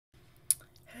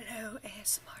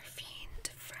ASMR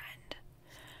fiend friend.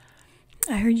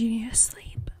 I heard you need to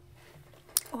sleep,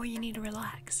 or you need to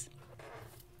relax.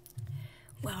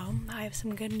 Well, I have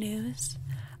some good news.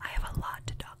 I have a lot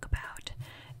to talk about,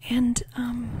 and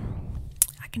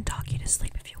I can talk you to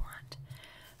sleep if you want.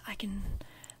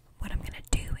 What I'm gonna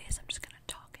do is I'm just gonna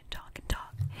talk and talk and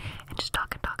talk, and just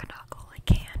talk and talk and talk all I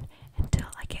can until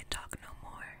I can't talk no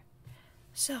more.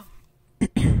 So,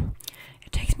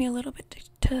 it takes me a little bit to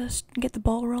get the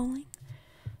ball rolling.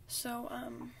 So,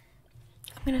 I'm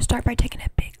gonna start by taking a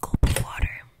big gulp of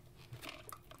water.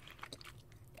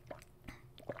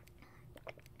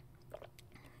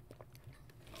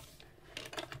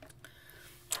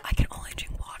 I can only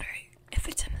drink water if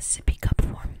it's in a sippy cup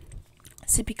form.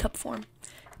 Sippy cup form.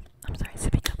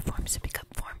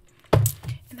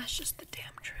 And that's just the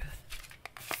damn truth.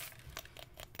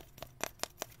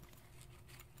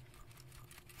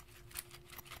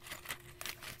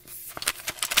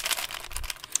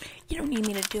 You don't need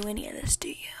me to do any of this, do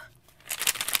you?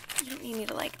 You don't need me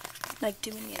to like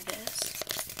do any of this.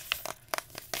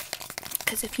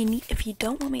 Because if you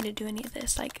don't want me to do any of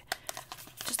this,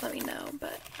 just let me know.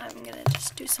 But I'm gonna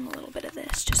just do a little bit of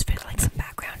this, just for like some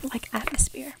background, like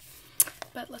atmosphere.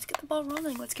 But let's get the ball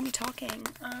rolling. Let's get me talking.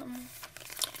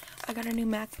 I got a new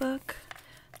MacBook.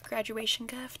 Graduation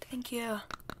gift. Thank you.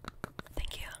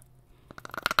 Thank you.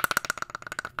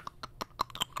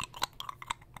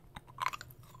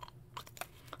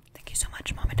 Thank you so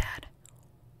much, Mom and Dad.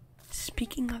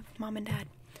 Speaking of Mom and Dad,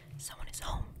 someone is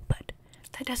home, but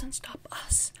that doesn't stop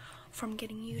us from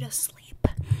getting you to sleep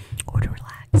or to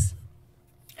relax.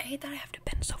 I hate that I have to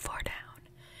bend so far down.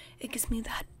 It gives me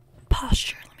that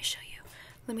posture. Let me show you.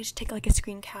 Let me just take like a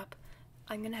screen cap.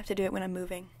 I'm gonna have to do it when I'm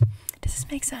moving. Does this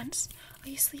make sense? Are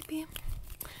you sleepy?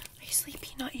 Are you sleepy?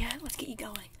 Not yet. Let's get you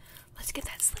going. Let's get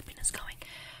that sleepiness going.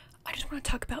 I just want to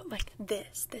talk about like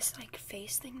this like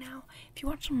face thing now. If you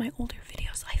watch some of my older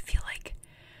videos, I feel like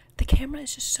the camera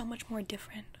is just so much more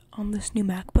different on this new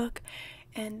MacBook.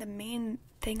 And the main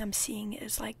thing I'm seeing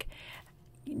is like,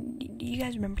 you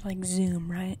guys remember like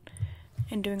Zoom, right?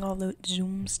 And doing all the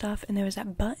Zoom stuff, and there was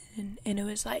that button, and it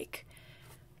was like,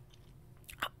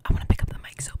 I want to pick up the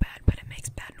mic so bad, but it makes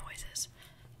bad noises.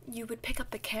 You would pick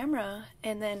up the camera,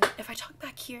 and then if I talk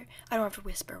back here, I don't have to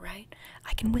whisper, right?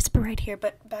 I can whisper right here,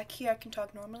 but back here I can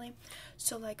talk normally.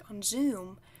 So like on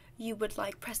Zoom, you would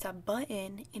like press that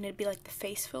button, and it'd be like the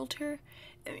face filter.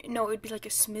 No, it would be like a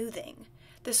smoothing.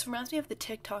 This reminds me of the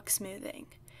TikTok smoothing.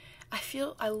 I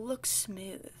feel I look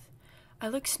smooth.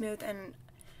 And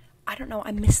I don't know,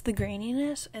 I miss the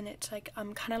graininess, and it's like,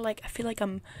 I'm kind of like, I feel like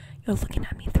you're looking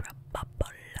at me through a bubble.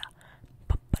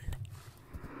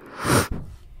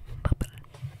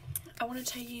 I want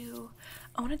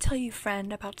to tell you,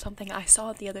 friend, about something I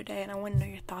saw the other day, and I want to know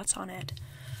your thoughts on it.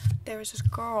 There was this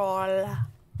girl,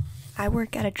 I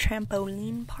work at a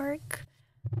trampoline park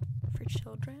for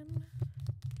children,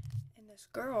 and this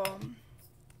girl,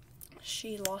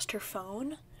 she lost her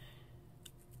phone.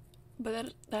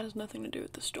 But that has nothing to do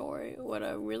with the story. What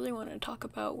I really wanted to talk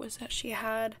about was that she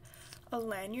had a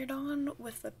lanyard on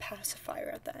with a pacifier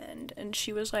at the end, and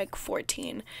she was like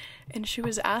 14, and she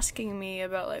was asking me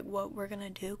about like what we're gonna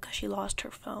do because she lost her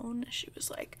phone. She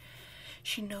was like,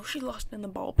 she knows she lost it in the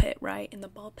ball pit, right? And the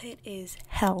ball pit is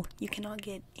hell. You cannot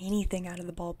get anything out of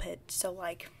the ball pit. So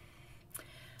like,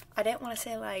 I didn't want to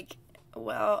say like,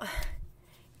 well,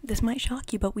 this might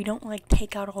shock you, but we don't like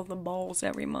take out all the balls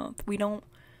every month. We don't.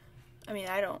 I mean,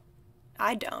 I don't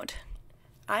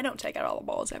take out all the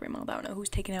balls every month. I don't know who's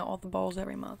taking out all the balls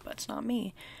every month, but it's not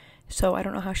me. So I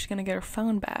don't know how she's gonna get her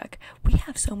phone back. We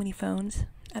have so many phones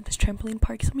at this trampoline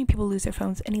park. So many people lose their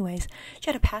phones anyways. She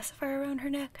had a pacifier around her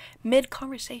neck.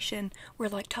 Mid-conversation, we're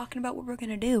like talking about what we're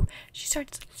gonna do. She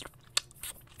starts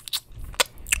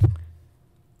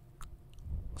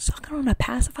sucking on a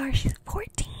pacifier. She's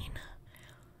 14.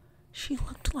 She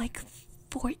looked like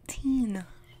 14.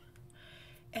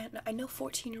 And I know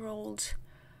 14-year-olds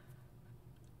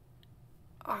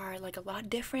are like a lot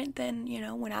different than,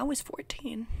 when I was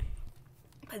 14.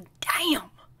 But damn!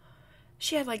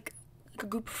 She had like a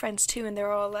group of friends too, and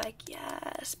they're all like,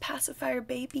 yes, pacifier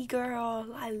baby girl,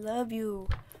 I love you.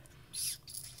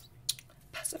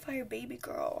 Pacifier baby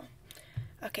girl.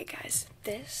 Okay, guys,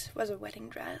 this was a wedding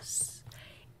dress.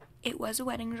 It was a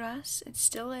wedding dress. It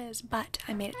still is, but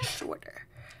I made it shorter.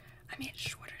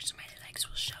 So my legs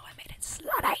will show. I made it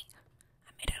slutty. I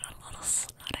made it a little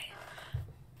slutty.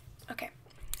 Okay,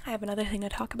 I have another thing to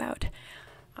talk about.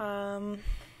 I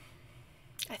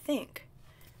think.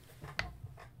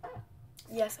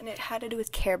 Yes, and it had to do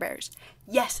with Care Bears.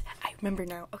 Yes, I remember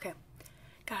now. Okay,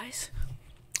 guys,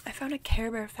 I found a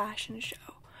Care Bear fashion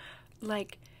show.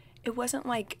 Like, it wasn't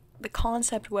like, the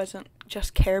concept wasn't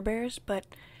just Care Bears, but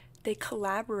they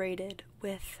collaborated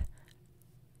with,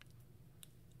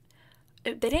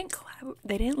 they didn't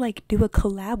like do a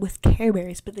collab with Care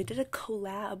Bears, but they did a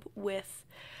collab with,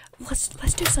 let's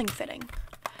do something fitting.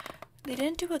 They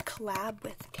didn't do a collab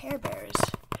with Care Bears,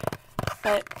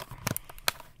 but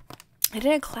they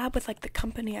did a collab with like the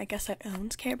company, I guess, that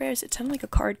owns Care Bears. It sounded like a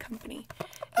card company.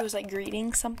 It was like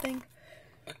greeting something.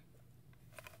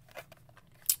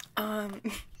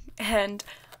 And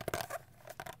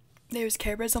there was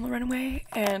Care Bears on the runway,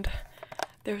 and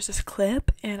there was this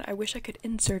clip, and I wish I could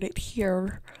insert it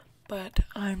here, but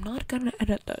I'm not gonna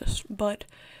edit this. But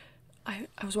I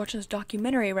was watching this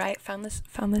documentary, right? Found this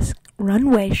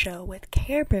runway show with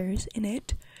Care Bears in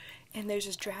it, and there's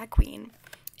this drag queen,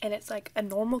 and it's like a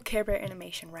normal Care Bear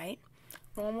animation, right?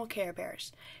 Normal Care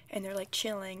Bears, and they're like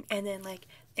chilling, and then like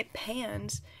it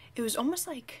pans. It was almost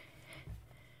like,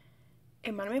 it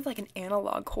reminded me of like an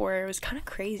analog horror. It was kind of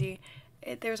crazy.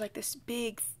 There was like this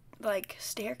big like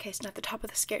staircase, and at the top of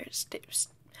the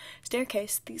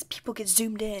staircase, these people get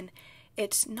zoomed in.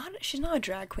 She's not a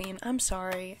drag queen. I'm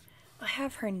sorry. I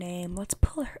have her name. Let's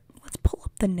pull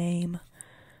up the name.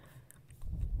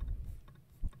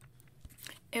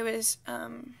 It was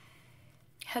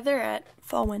Heatherette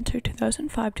Fall Winter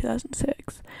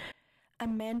 2005-2006.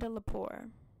 Amanda Lepore.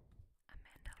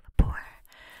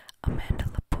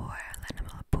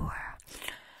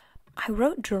 I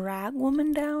wrote drag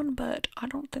woman down, but I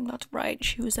don't think that's right.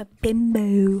 She was a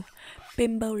bimbo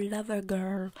lover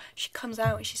girl. She comes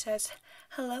out and she says,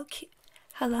 hello cute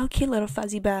little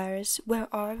fuzzy bears, where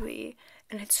are we?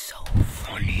 And it's so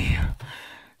funny.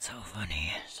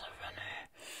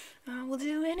 I will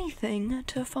do anything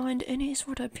to find any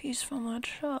sort of piece from that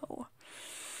show.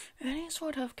 Any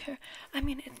sort of care. I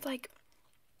mean, it's like,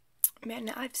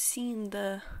 man, I've seen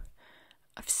the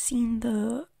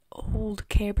old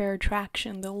Care Bear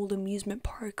attraction, the old amusement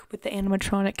park with the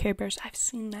animatronic Care Bears. I've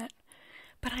seen that,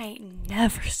 but I ain't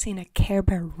never seen a Care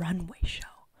Bear runway show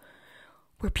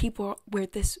where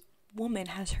this woman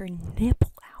has her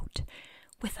nipple out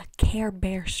with a Care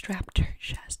Bear strapped to her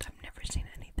chest. I've never seen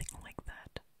anything like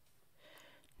that.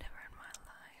 Never in my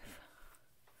life.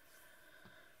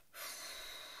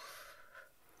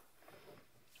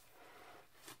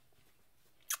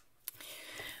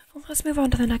 Well, let's move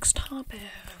on to the next topic.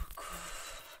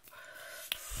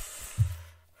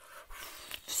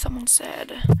 Someone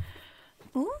said,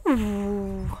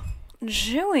 ooh,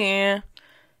 Joey.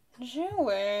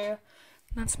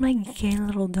 That's my gay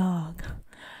little dog.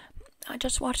 I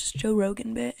just watched this Joe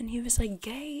Rogan bit, and he was like,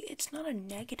 gay, it's not a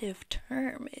negative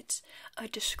term, it's a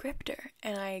descriptor.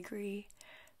 And I agree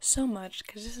so much,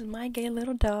 because this is my gay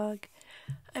little dog.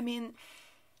 I mean,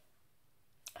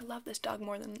 I love this dog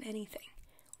more than anything,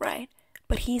 right?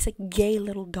 But he's a gay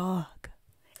little dog.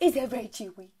 Is that right,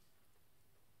 Chewy?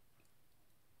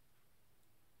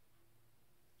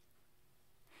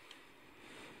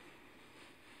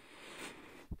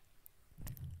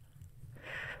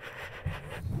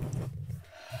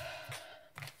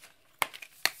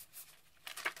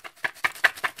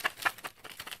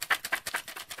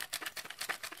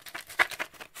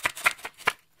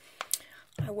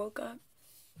 I woke up.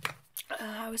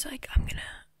 I was like, I'm gonna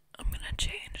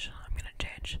change.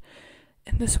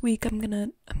 And this week, I'm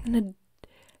gonna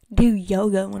do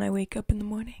yoga when I wake up in the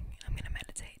morning. I'm gonna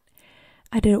meditate.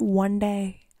 I did it one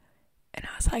day, and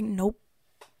I was like, nope.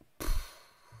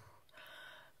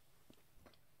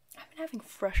 I've been having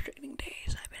frustrating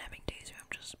days. I've been having days where I'm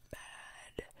just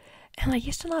bad. And I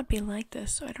used to not be like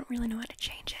this, so I don't really know how to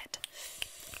change it.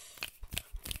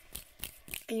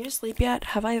 Are you asleep yet?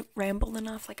 Have I rambled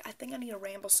enough? Like, I think I need to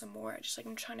ramble some more.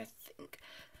 I'm trying to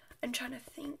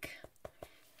think.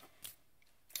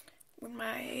 When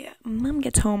my mom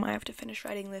gets home, I have to finish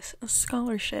writing this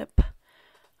scholarship.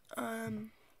 Let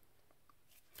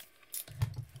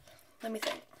me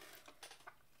think.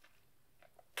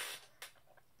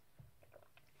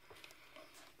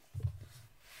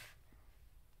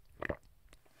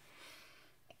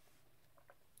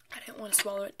 I didn't want to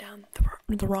swallow it down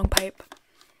the wrong pipe.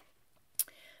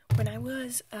 When I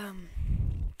was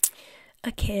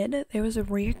a kid, there was a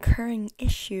recurring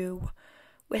issue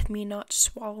with me not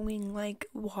swallowing like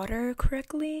water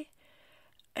correctly,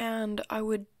 and I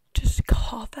would just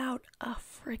cough out a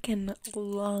freaking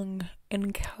lung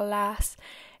in class,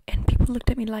 and people looked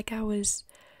at me like I was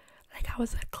a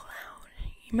clown.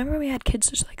 You remember we had kids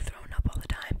just like throwing up all the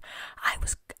time?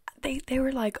 They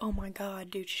were like, oh my god,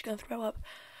 dude, she's gonna throw up.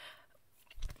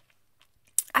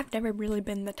 I've never really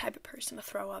been the type of person to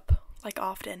throw up, like,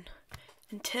 often.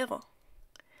 Until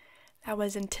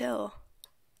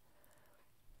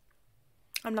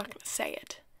I'm not gonna say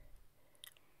it.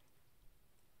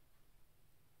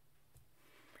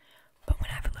 But when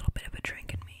I have a little bit of a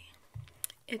drink in me,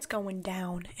 it's going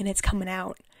down and it's coming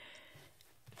out.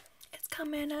 It's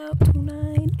coming out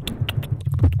tonight.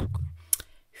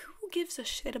 Who gives a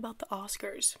shit about the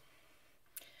Oscars?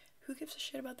 Who gives a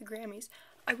shit about the Grammys?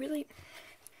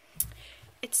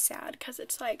 It's sad because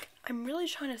it's like, I'm really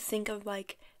trying to think of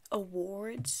like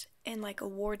awards and like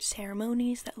award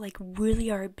ceremonies that like really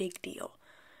are a big deal.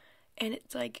 And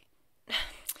it's like,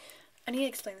 I need to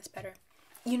explain this better.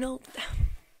 You know,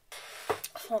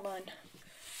 hold on.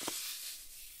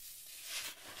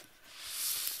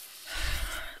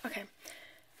 Okay.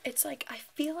 It's like, I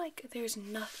feel like there's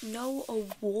no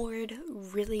award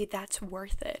really that's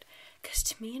worth it. Because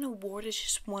to me, an award is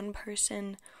just one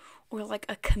person or like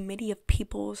a committee of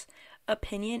people's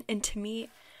opinion. And to me,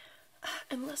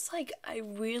 unless like I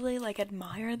really like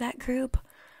admire that group,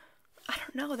 I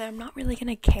don't know, that I'm not really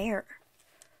gonna care.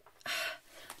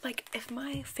 Like, if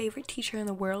my favorite teacher in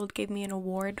the world gave me an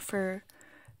award for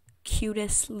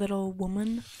cutest little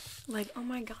woman, like, oh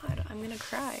my god, I'm gonna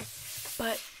cry.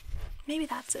 But maybe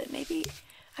that's it. Maybe,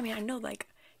 I mean, I know like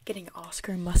getting an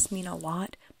Oscar must mean a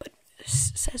lot, but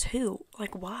says who?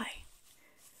 Like, why?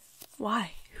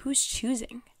 Why? Who's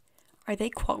choosing? Are they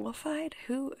qualified?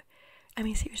 Who? I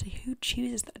mean, seriously, who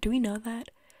chooses that? Do we know that?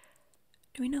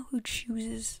 Do we know who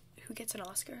chooses who gets an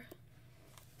Oscar?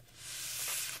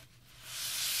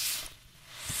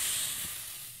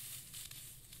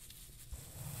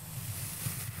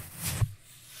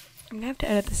 I'm gonna have to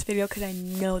edit this video because I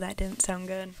know that didn't sound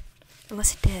good.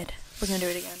 Unless it did. We're gonna do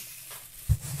it again.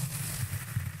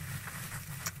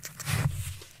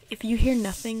 If you hear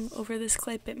nothing over this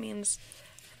clip, it means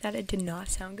that it did not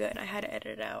sound good. I had to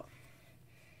edit it out.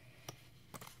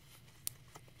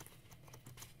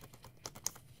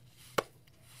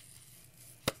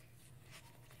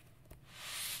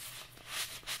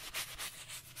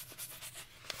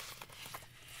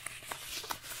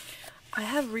 I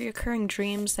have reoccurring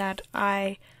dreams that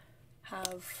I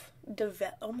have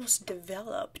almost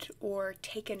developed or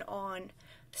taken on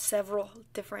several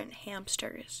different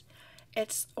hamsters.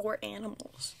 Or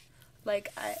animals. Like,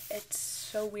 it's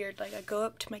so weird. Like, I go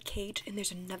up to my cage and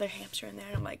there's another hamster in there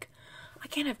and I'm like, I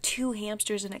can't have two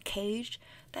hamsters in a cage.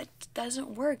 That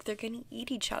doesn't work. They're gonna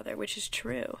eat each other, which is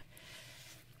true.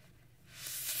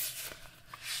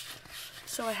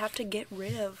 So I have to get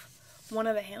rid of one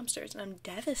of the hamsters and I'm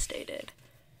devastated.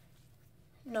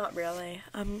 Not really.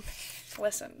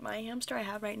 Listen, my hamster I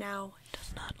have right now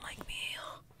does not like me.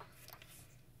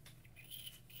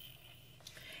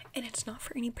 And it's not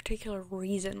for any particular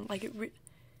reason. Like, it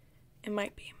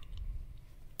might be.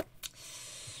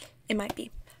 It might be.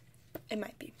 It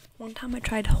might be. One time I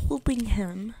tried holding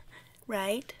him,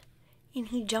 right? And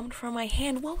he jumped from my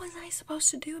hand. What was I supposed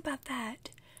to do about that?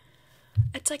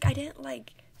 It's like, I didn't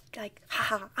like,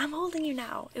 haha, I'm holding you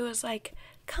now. It was like,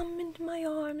 come into my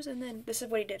arms. And then, this is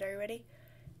what he did. Are you ready?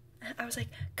 I was like,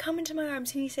 come into my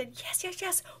arms. And he said, yes, yes,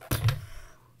 yes.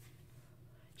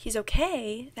 He's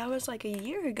okay. That was like a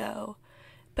year ago.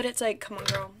 But it's like, come on,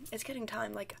 girl. It's getting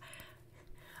time. Like,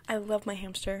 I love my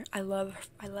hamster. I love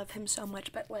him so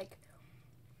much. But like,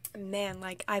 man,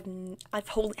 like I've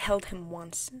held him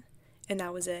once, and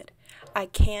that was it. I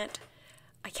can't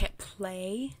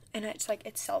play, and it's like,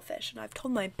 it's selfish. And I've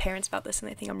told my parents about this, and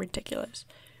they think I'm ridiculous.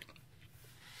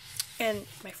 And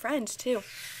my friends too.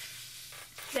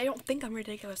 They don't think I'm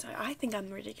ridiculous. I think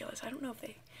I'm ridiculous. I don't know if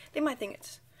they might think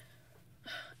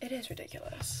it is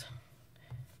ridiculous,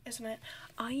 isn't it?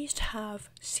 I used to have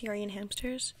Syrian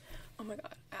hamsters. Oh my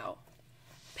god, ow.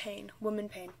 Pain, woman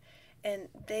pain. And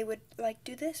they would like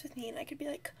do this with me and I could be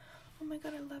like, oh my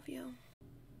god, I love you.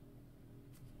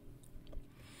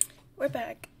 We're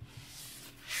back.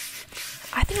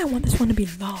 I think I want this one to be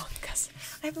long because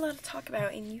I have a lot to talk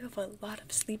about and you have a lot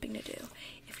of sleeping to do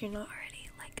if you're not already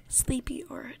like sleepy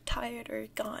or tired or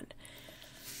gone.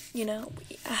 You know,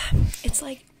 it's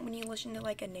like when you listen to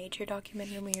like a nature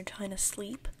documentary when you're trying to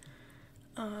sleep.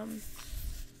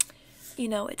 You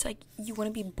know, it's like you want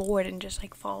to be bored and just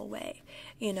like fall away.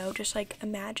 You know, just like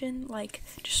imagine like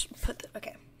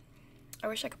okay. I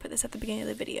wish I could put this at the beginning of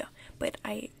the video, but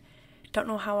I don't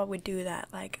know how I would do that.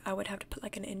 Like I would have to put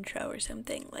like an intro or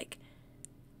something. Like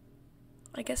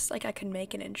I guess like I could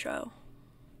make an intro,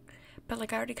 but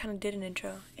like I already kind of did an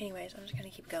intro. Anyways, I'm just gonna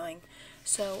keep going.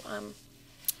 So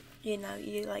you know,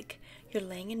 you're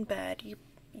laying in bed,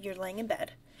 you're laying in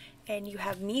bed, and you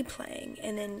have me playing,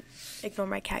 and then, ignore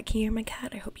my cat, can you hear my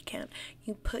cat? I hope you can.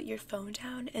 You put your phone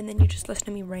down, and then you just listen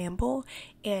to me ramble,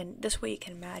 and this way you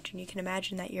can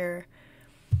imagine that you're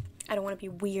I don't want to be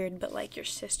weird, but like your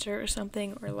sister or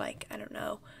something, or like, I don't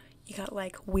know, you got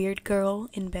like weird girl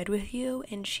in bed with you,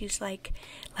 and she's like,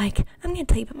 I'm gonna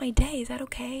tell you about my day, is that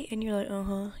okay? And you're like,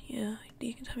 yeah,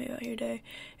 you can tell me about your day,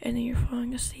 and then you're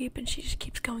falling asleep, and she just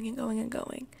keeps going and going and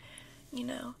going, you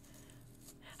know?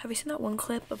 Have you seen that one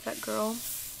clip of that girl?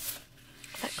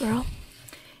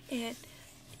 And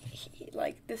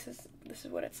like, this is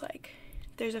what it's like.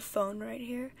 There's a phone right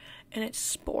here, and it's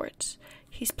sports.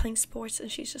 He's playing sports,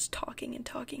 and she's just talking and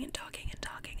talking and talking and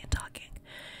talking and talking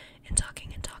and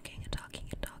talking and talking and talking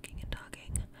and talking and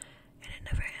talking, and it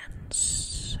never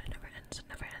ends. It never ends. It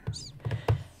never ends.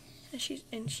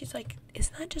 And she's like,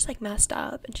 isn't that just like messed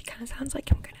up? And she kind of sounds like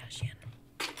Kim Kardashian.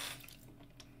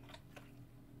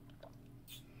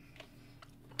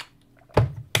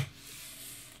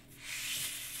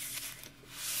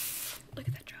 Look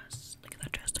at that dress. Look at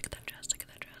that dress. Look at that dress. Look at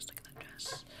that dress. Look at that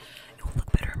dress. It will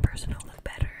look better in person. It will look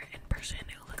better in person.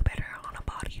 It will look better on a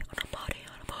body. On a body.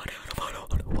 On a body. On a body.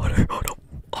 On a body.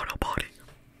 On a body.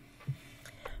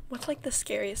 What's like the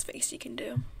scariest face you can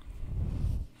do?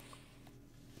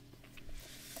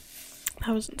 That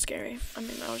wasn't scary. I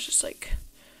mean, I was just like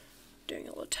doing a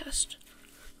little test.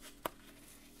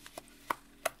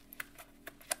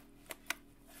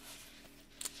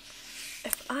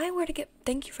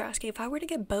 Thank you for asking. If I were to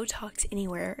get Botox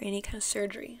anywhere, any kind of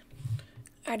surgery,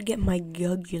 I'd get my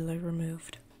jugular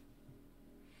removed.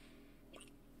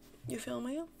 You feel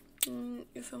me?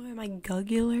 You feel me? My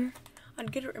jugular?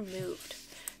 I'd get it removed.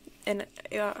 And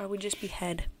I would just be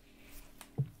head.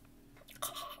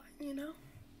 You know?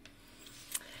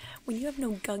 When you have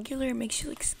no jugular, it makes you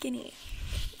look skinny.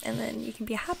 And then you can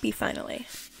be happy finally.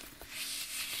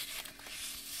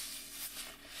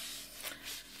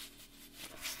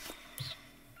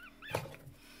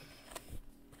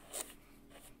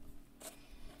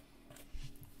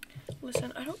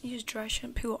 Listen, I don't use dry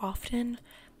shampoo often,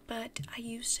 but I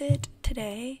used it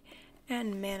today,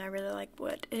 and man, I really like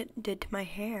what it did to my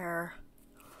hair.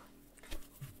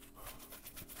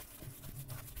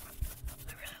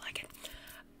 I really like it.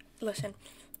 Listen,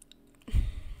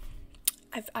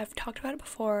 I've talked about it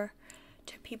before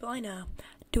to people I know.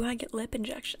 Do I get lip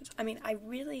injections? I mean,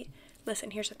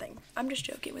 listen, here's the thing. I'm just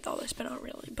joking with all this, but not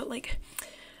really. But like,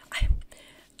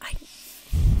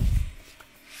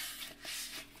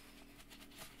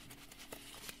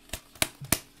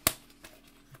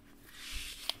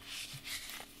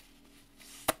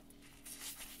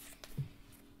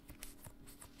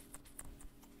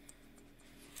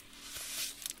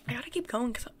 I gotta keep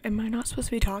going, because am I not supposed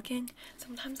to be talking?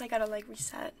 Sometimes I gotta like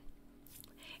reset.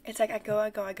 It's like I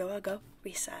go,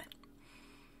 reset.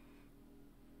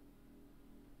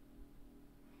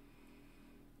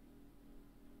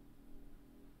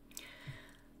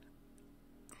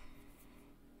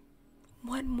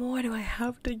 What more do I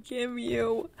have to give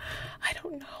you? I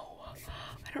don't know.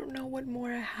 I don't know what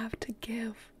more I have to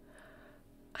give.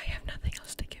 I have nothing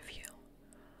else to give you.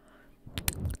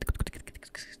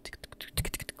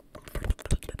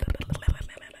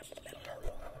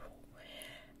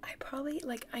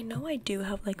 I know I do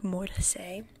have like more to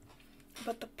say,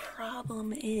 but the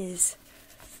problem is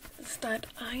that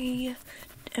I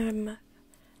am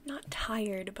not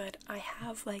tired, but I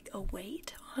have like a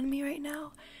weight on me right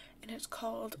now, and it's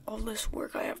called all this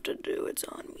work I have to do. It's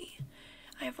on me.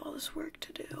 I have all this work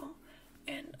to do,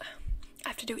 and I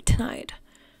have to do it tonight.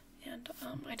 And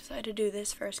I decided to do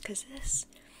this first because this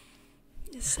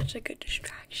is such a good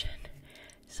distraction.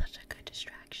 Such a good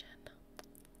distraction.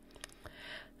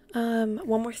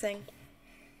 One more thing.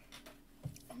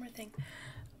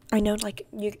 I know, like,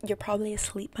 you're probably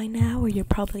asleep by now, or you're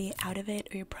probably out of it,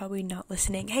 or you're probably not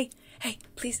listening. Hey,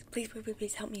 please,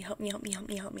 help me.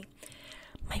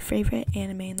 My favorite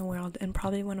anime in the world, and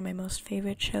probably one of my most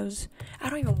favorite shows. I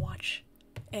don't even watch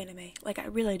anime. Like, I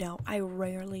really don't. I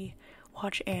rarely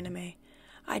watch anime.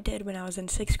 I did when I was in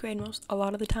 6th grade a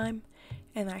lot of the time,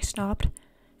 and then I stopped,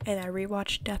 and I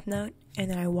rewatched Death Note,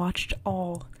 and then I watched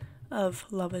all of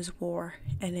Love is War,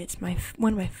 and it's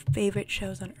one of my favorite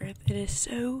shows on earth. It is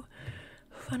so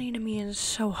funny to me and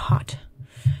so hot.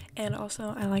 And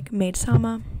also, I like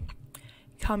Maid-sama,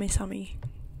 Kami-sami.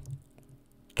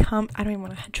 I don't even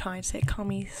want to try and say it.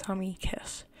 Kami-sami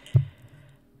Kiss.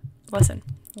 Listen,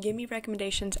 give me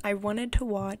recommendations. I wanted to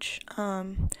watch,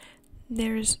 don't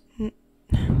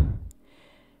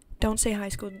say High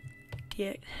School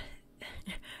DxD.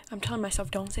 I'm telling myself,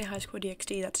 don't say High School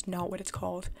DxD. That's not what it's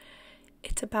called.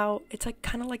 It's like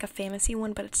kind of like a fantasy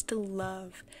one, but it's still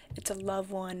love. It's a love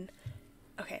one.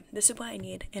 Okay, this is what I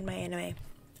need in my anime.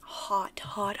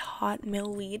 Hot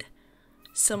male lead.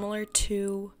 Similar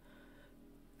to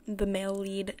the male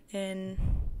lead in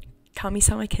Tommy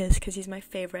Saw My Kiss because he's my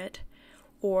favorite,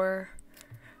 or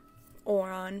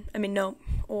you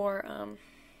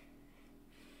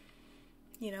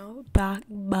know,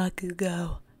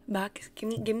 Bakugo.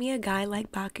 Give me a guy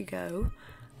like Bakugo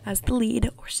as the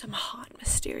lead, or some hot,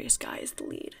 mysterious guy as the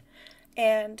lead.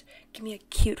 And give me a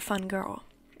cute, fun girl.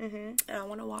 And I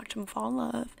want to watch them fall in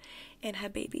love and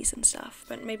have babies and stuff.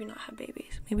 But maybe not have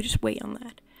babies. Maybe just wait on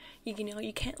that. You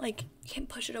can't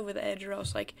push it over the edge, or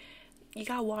else, like, you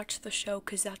gotta watch the show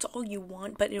because that's all you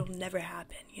want, but it'll never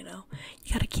happen, you know?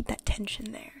 You gotta keep that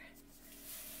tension there.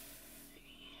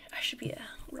 I should be a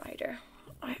writer.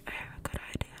 I have good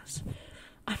ideas.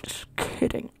 I'm just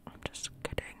kidding.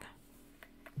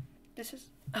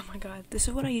 Oh my god, this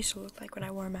is what I used to look like when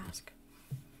I wore a mask.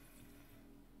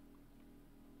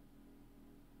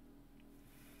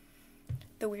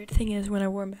 The weird thing is, when I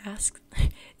wore a mask,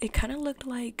 it kind of looked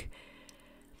like,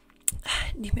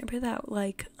 do you remember that,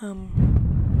 like,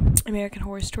 American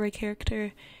Horror Story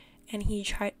character, and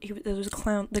it was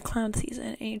the clown season,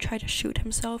 and he tried to shoot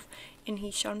himself, and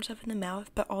he shot himself in the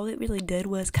mouth, but all it really did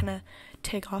was kind of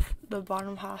take off the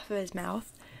bottom half of his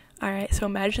mouth. Alright, so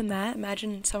imagine that.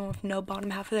 Imagine someone with no bottom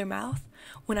half of their mouth.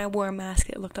 When I wore a mask,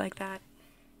 it looked like that.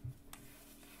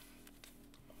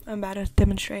 I'm about to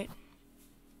demonstrate.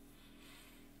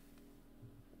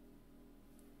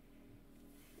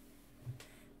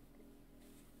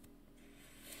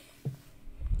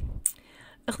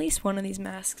 At least one of these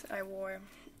masks I wore,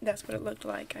 that's what it looked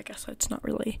like. I guess it's not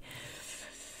really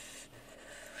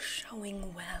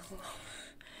showing well.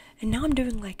 And now I'm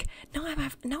doing like, now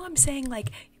I'm saying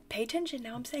like, pay attention.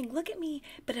 Now I'm saying, look at me,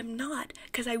 but I'm not,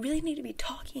 because I really need to be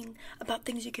talking about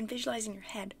things you can visualize in your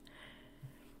head.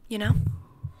 You know?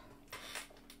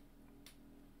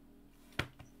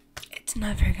 It's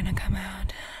never gonna come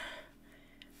out.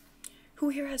 Who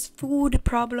here has food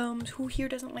problems? Who here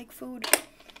doesn't like food?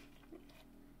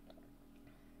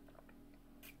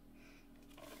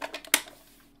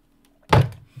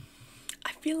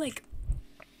 I feel like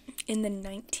in the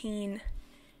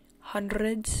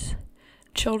 1900s,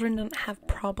 children didn't have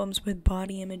problems with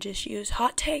body image issues.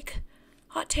 Hot take.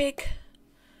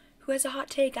 Who has a hot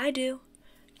take? I do.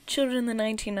 Children in the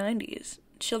 1990s.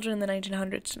 Children in the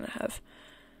 1900s didn't have.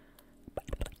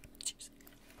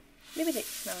 Maybe they.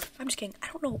 No, I'm just kidding. I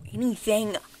don't know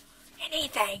anything.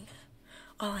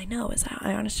 All I know is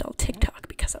I uninstalled TikTok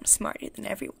because I'm smarter than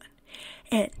everyone.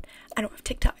 And I don't have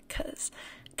TikTok because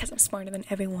I'm smarter than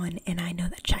everyone, and I know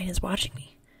that China's watching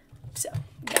me. So,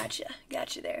 gotcha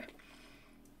there.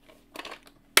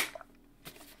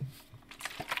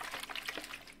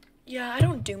 Yeah, I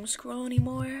don't doom scroll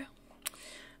anymore.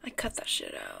 I cut that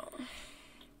shit out.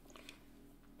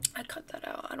 I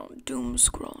don't doom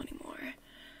scroll anymore.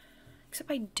 Except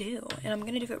I do, and I'm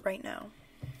gonna do it right now.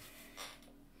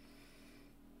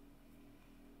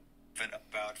 In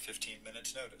about 15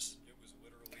 minutes notice. It was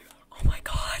literally oh my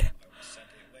god. I was sent a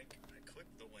link. I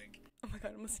clicked the link. Oh my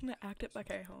god, I'm listening to Act It by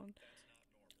K-Hone. That's not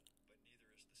normal, but neither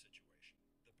is the situation.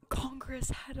 Congress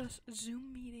had a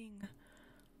Zoom meeting.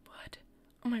 What?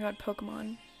 Oh my god,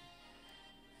 Pokemon.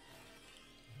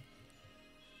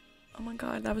 Oh my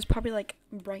god, that was probably like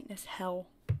brightness hell.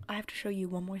 I have to show you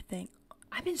one more thing.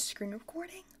 I've been screen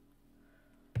recording?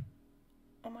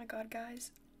 Oh my god,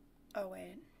 guys. Oh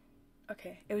wait.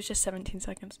 Okay, it was just 17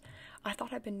 seconds. I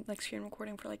thought I'd been like screen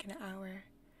recording for like an hour.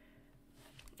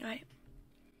 Alright.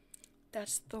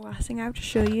 That's the last thing I have to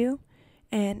show you.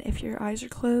 And if your eyes are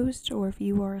closed or if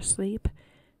you are asleep,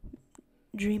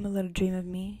 dream a little dream of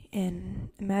me and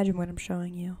imagine what I'm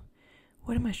showing you.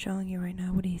 What am I showing you right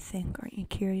now? What do you think? Aren't you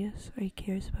curious? Are you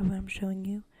curious about what I'm showing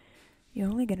you? You're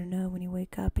only gonna know when you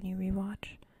wake up and you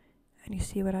rewatch and you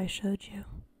see what I showed you.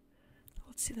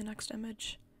 Let's see the next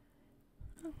image.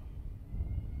 Oh.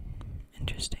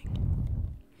 Interesting.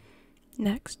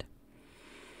 Next.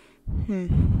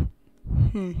 I'm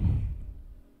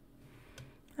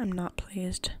not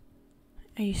pleased.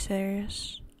 Are you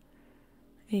serious?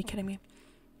 Are you kidding me?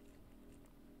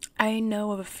 I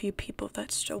know of a few people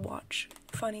that still watch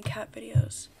funny cat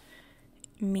videos.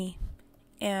 Me.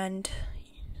 And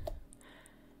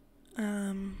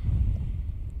I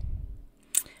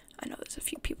know there's a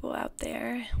few people out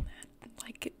there that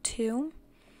like it too.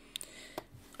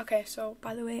 Okay, so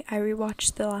by the way, I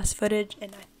rewatched the last footage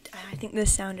and I think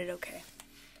this sounded okay.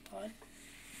 Hold on.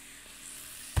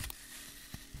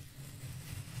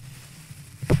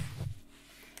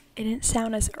 It didn't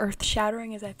sound as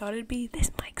earth-shattering as I thought it'd be. This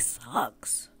mic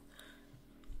sucks.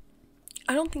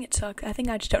 I don't think it sucks. I think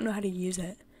I just don't know how to use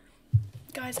it.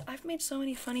 Guys, I've made so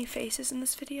many funny faces in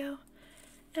this video,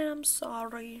 and I'm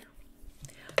sorry.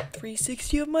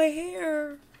 360 of my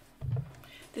hair.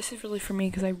 This is really for me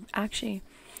because I actually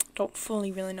don't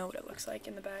fully really know what it looks like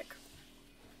in the back.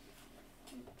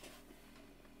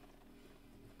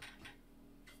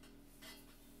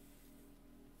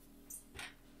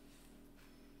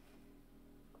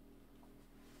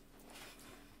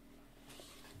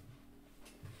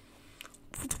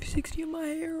 Full 360 in my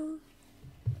hair.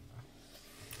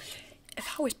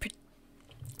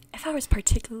 If I was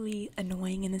particularly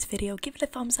annoying in this video, give it a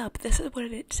thumbs up. This is what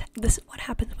it is. This is what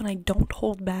happens when I don't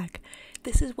hold back.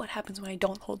 This is what happens when I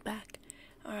don't hold back.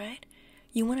 Alright?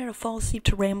 You wanted to fall asleep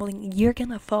to rambling, you're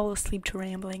gonna fall asleep to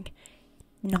rambling.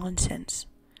 Nonsense.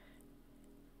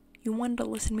 You wanted to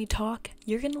listen to me talk,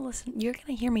 you're gonna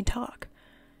hear me talk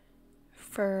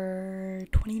for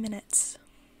 20 minutes.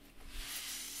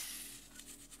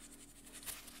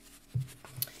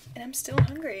 And I'm still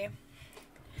hungry.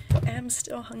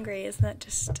 Isn't that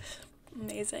just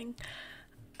amazing?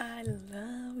 I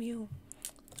love you.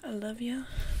 I love you.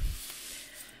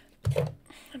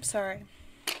 I'm sorry.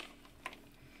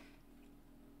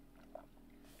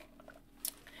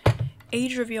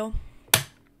 Age reveal.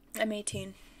 I'm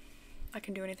 18. I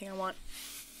can do anything I want.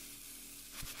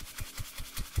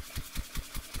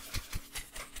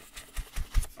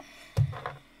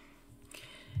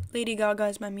 Lady Gaga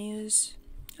is my muse.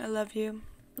 I love you.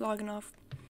 Logging off.